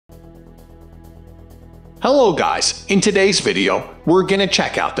Hello guys, in today's video, we're gonna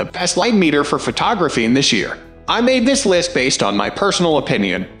check out the best light meter for photography in this year. I made this list based on my personal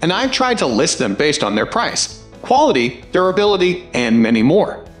opinion, and I've tried to list them based on their price, quality, durability, and many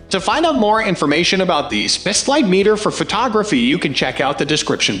more. To find out more information about these best light meter for photography, you can check out the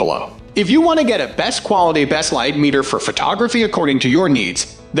description below. If you want to get a best quality best light meter for photography according to your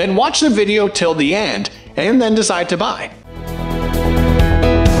needs, then watch the video till the end and then decide to buy.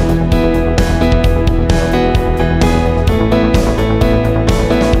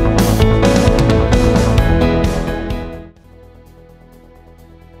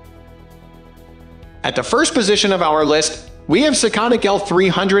 At the first position of our list, we have Sekonic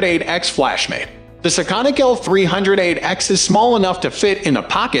L308X Flashmate. The Sekonic L308X is small enough to fit in a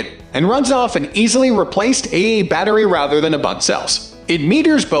pocket and runs off an easily replaced AA battery rather than a bud cells. It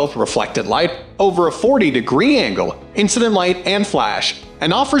meters both reflected light over a 40-degree angle, incident light, and flash,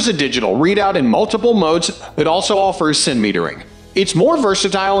 and offers a digital readout in multiple modes. It also offers Cine metering. It's more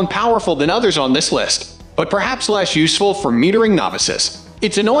versatile and powerful than others on this list, but perhaps less useful for metering novices.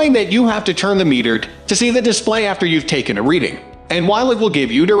 It's annoying that you have to turn the meter to see the display after you've taken a reading. And while it will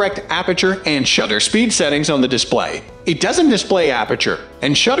give you direct aperture and shutter speed settings on the display, it doesn't display aperture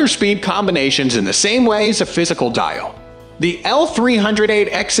and shutter speed combinations in the same way as a physical dial. The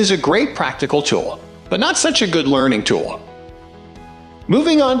L308X is a great practical tool, but not such a good learning tool.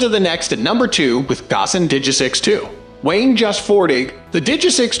 Moving on to the next at number 2 with Gossen Digisix 2. Weighing just 40, the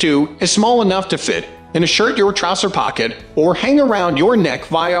Digisix 2 is small enough to fit in a shirt or trouser pocket, or hang around your neck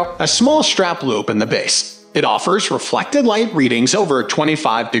via a small strap loop in the base. It offers reflected light readings over a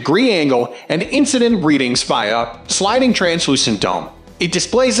 25-degree angle and incident readings via sliding translucent dome. It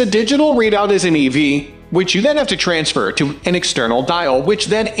displays a digital readout as an EV, which you then have to transfer to an external dial, which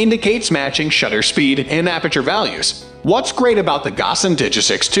then indicates matching shutter speed and aperture values. What's great about the Gossen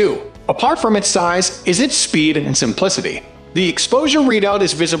Digisix 2, apart from its size, is its speed and simplicity. The exposure readout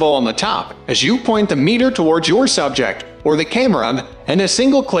is visible on the top as you point the meter towards your subject or the camera, and a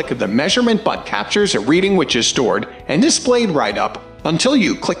single click of the measurement button captures a reading which is stored and displayed right up until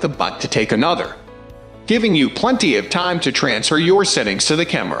you click the button to take another, giving you plenty of time to transfer your settings to the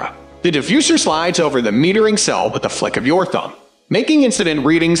camera. The diffuser slides over the metering cell with a flick of your thumb, making incident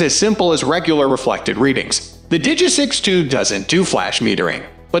readings as simple as regular reflected readings. The Digisix 2 doesn't do flash metering,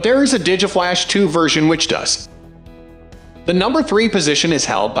 but there is a DigiFlash 2 version which does. The number 3 position is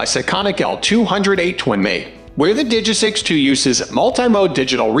held by Sekonic L208 TwinMate, where the Digisix 2 uses multi-mode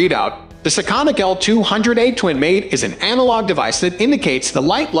digital readout. The Sekonic L208 TwinMate is an analog device that indicates the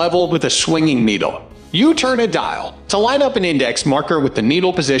light level with a swinging needle. You turn a dial to light up an index marker with the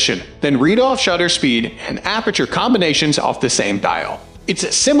needle position, then read off shutter speed and aperture combinations off the same dial. It's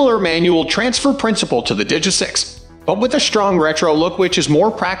a similar manual transfer principle to the Digisix, but with a strong retro look which is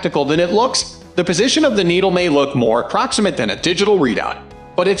more practical than it looks. The position of the needle may look more approximate than a digital readout,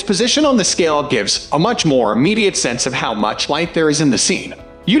 but its position on the scale gives a much more immediate sense of how much light there is in the scene.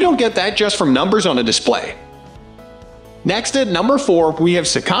 You don't get that just from numbers on a display. Next at number 4, we have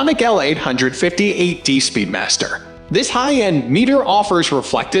Sekonic L858D Speedmaster. This high-end meter offers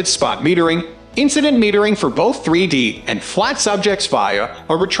reflected spot metering, incident metering for both 3D and flat subjects via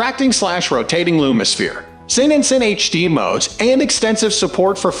a retracting/rotating Lumisphere, Cine and Cine HD modes, and extensive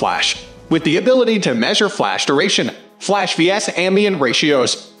support for flash, with the ability to measure flash duration, flash vs ambient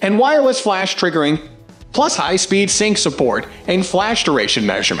ratios, and wireless flash triggering, plus high-speed sync support and flash duration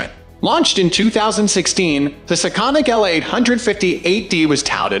measurement. Launched in 2016, the Sekonic L858D was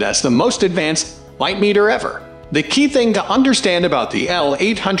touted as the most advanced light meter ever. The key thing to understand about the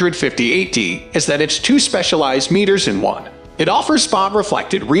L858D is that it's 2 specialized meters in one. It offers spot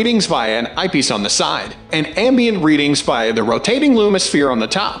reflected readings via an eyepiece on the side, and ambient readings via the rotating Lumisphere on the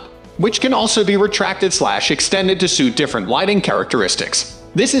top, which can also be retracted/extended to suit different lighting characteristics.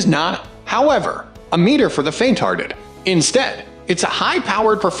 This is not, however, a meter for the faint-hearted. Instead, it's a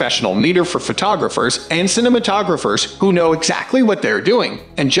high-powered professional meter for photographers and cinematographers who know exactly what they're doing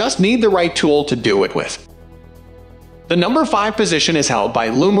and just need the right tool to do it with. The number 5 position is held by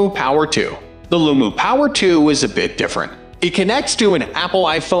Lumu Power 2. The Lumu Power 2 is a bit different. It connects to an Apple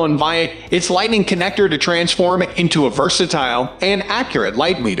iPhone via its Lightning connector to transform it into a versatile and accurate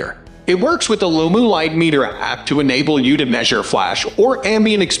light meter. It works with the Lumu Light Meter app to enable you to measure flash or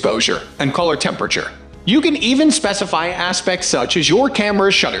ambient exposure and color temperature. You can even specify aspects such as your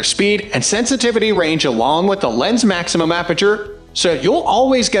camera's shutter speed and sensitivity range along with the lens maximum aperture, so you'll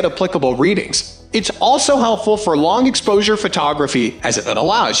always get applicable readings. It's also helpful for long exposure photography as it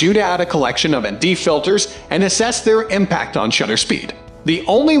allows you to add a collection of ND filters and assess their impact on shutter speed. The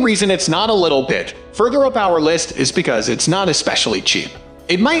only reason it's not a little bit further up our list is because it's not especially cheap.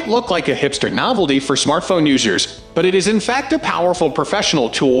 It might look like a hipster novelty for smartphone users, but it is in fact a powerful professional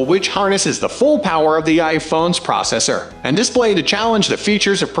tool which harnesses the full power of the iPhone's processor and display to challenge the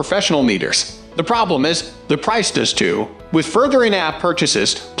features of professional meters. The problem is, the price does too, with further in-app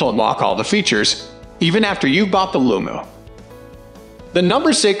purchases to unlock all the features, even after you've bought the Lumu. The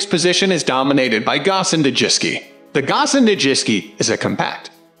number 6 position is dominated by Gossen Digisky. The Gossen Digisky is a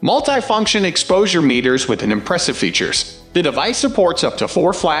compact, multi-function exposure meters with an impressive features. The device supports up to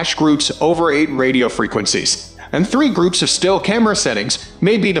 4 flash groups over 8 radio frequencies, and 3 groups of still camera settings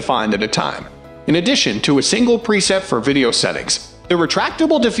may be defined at a time. In addition to a single preset for video settings, the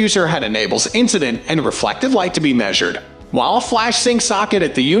retractable diffuser head enables incident and reflective light to be measured, while a flash sync socket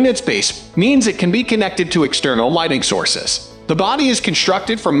at the unit's base means it can be connected to external lighting sources. The body is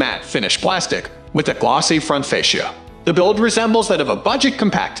constructed from matte finished plastic with a glossy front fascia. The build resembles that of a budget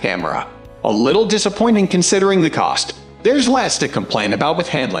compact camera. A little disappointing considering the cost. There's less to complain about with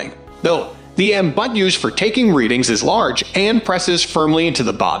handling, though the M butt used for taking readings is large and presses firmly into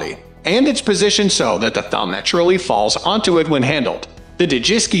the body, and it's positioned so that the thumb naturally falls onto it when handled. The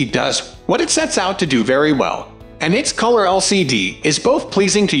Digisky does what it sets out to do very well, and its color LCD is both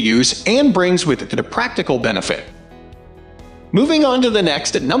pleasing to use and brings with it a practical benefit. Moving on to the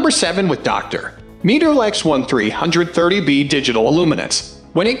next at number 7 with Dr.Meter X1330B Digital Illuminance.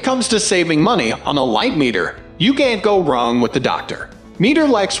 When it comes to saving money on a light meter, you can't go wrong with the Dr.Meter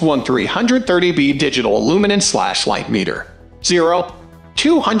X1330B Digital Illuminance / Light Meter.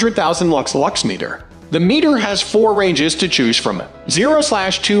 0–200,000 lux meter. The meter has 4 ranges to choose from: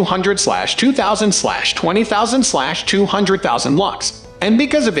 0/200/2000/20,000/200,000 lux. And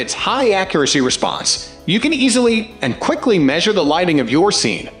because of its high accuracy response, you can easily and quickly measure the lighting of your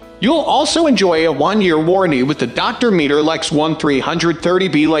scene. You'll also enjoy a 1-year warranty with the Dr.Meter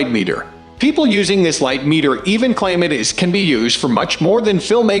X1330B Light Meter. People using this light meter even claim can be used for much more than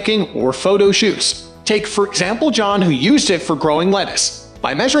filmmaking or photo shoots. Take for example John, who used it for growing lettuce.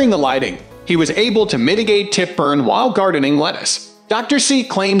 By measuring the lighting, he was able to mitigate tip burn while gardening lettuce. Dr. C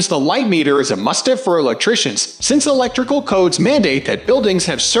claims the light meter is a must-have for electricians since electrical codes mandate that buildings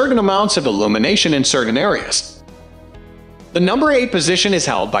have certain amounts of illumination in certain areas. The number 8 position is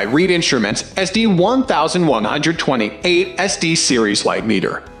held by Reed Instruments SD1128 SD Series Light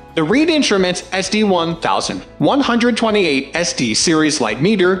Meter. The Reed Instruments SD1128 SD Series Light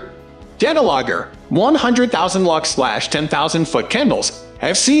Meter Data Logger 100,000 lux/10,000 foot candles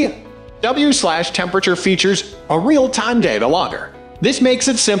FCW/temperature features a real-time data logger. This makes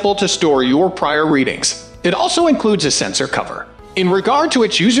it simple to store your prior readings. It also includes a sensor cover. In regard to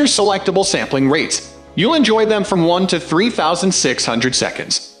its user-selectable sampling rates, you'll enjoy them from 1 to 3,600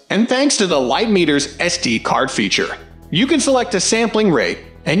 seconds. And thanks to the light meter's SD card feature, you can select a sampling rate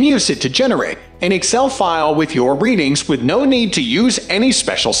and use it to generate an Excel file with your readings with no need to use any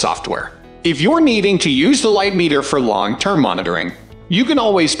special software. If you're needing to use the light meter for long-term monitoring, you can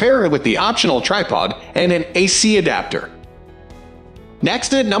always pair it with the optional tripod and an AC adapter.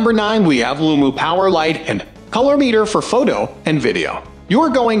 Next at number 9 we have Lumu Power Light and Color Meter for photo and video. You're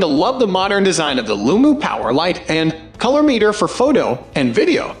going to love the modern design of the Lumu Power Light and Color Meter for photo and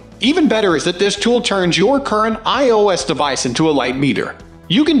video. Even better is that this tool turns your current iOS device into a light meter.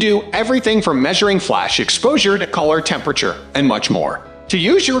 You can do everything from measuring flash exposure to color temperature and much more. To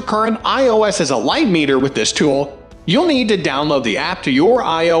use your current iOS as a light meter with this tool, you'll need to download the app to your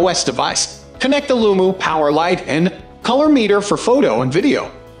iOS device, connect the Lumu Power Light and Color Meter for photo and video,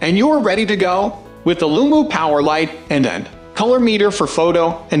 and you're ready to go. With the Lumu Power Light and then Color Meter for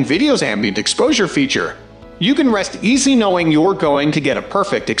photo and video's ambient exposure feature, you can rest easy knowing you're going to get a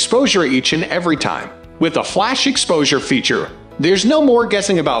perfect exposure each and every time. With the flash exposure feature, there's no more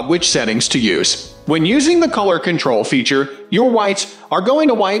guessing about which settings to use. When using the color control feature, your whites are going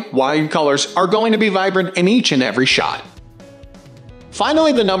to white while your colors are going to be vibrant in each and every shot.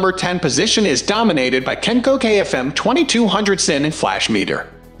 Finally, the number 10 position is dominated by Kenko KFM 2200 Cine and Flash Meter.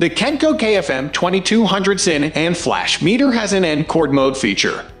 The Kenko KFM 2200 Cine and Flash Meter has an N-cord mode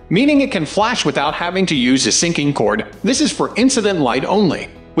feature, meaning it can flash without having to use a syncing cord. This is for incident light only.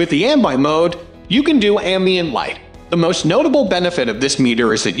 With the ambi mode, you can do ambient light. The most notable benefit of this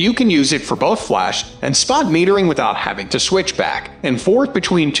meter is that you can use it for both flash and spot metering without having to switch back and forth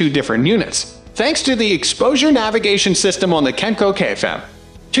between 2 different units. Thanks to the exposure navigation system on the Kenko KFM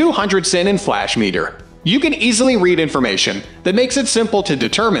 200 Cine and Flash Meter, you can easily read information that makes it simple to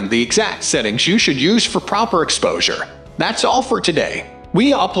determine the exact settings you should use for proper exposure. That's all for today.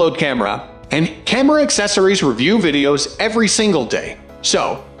 We upload camera and camera accessories review videos every single day.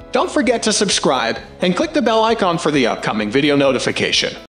 So, don't forget to subscribe and click the bell icon for the upcoming video notification.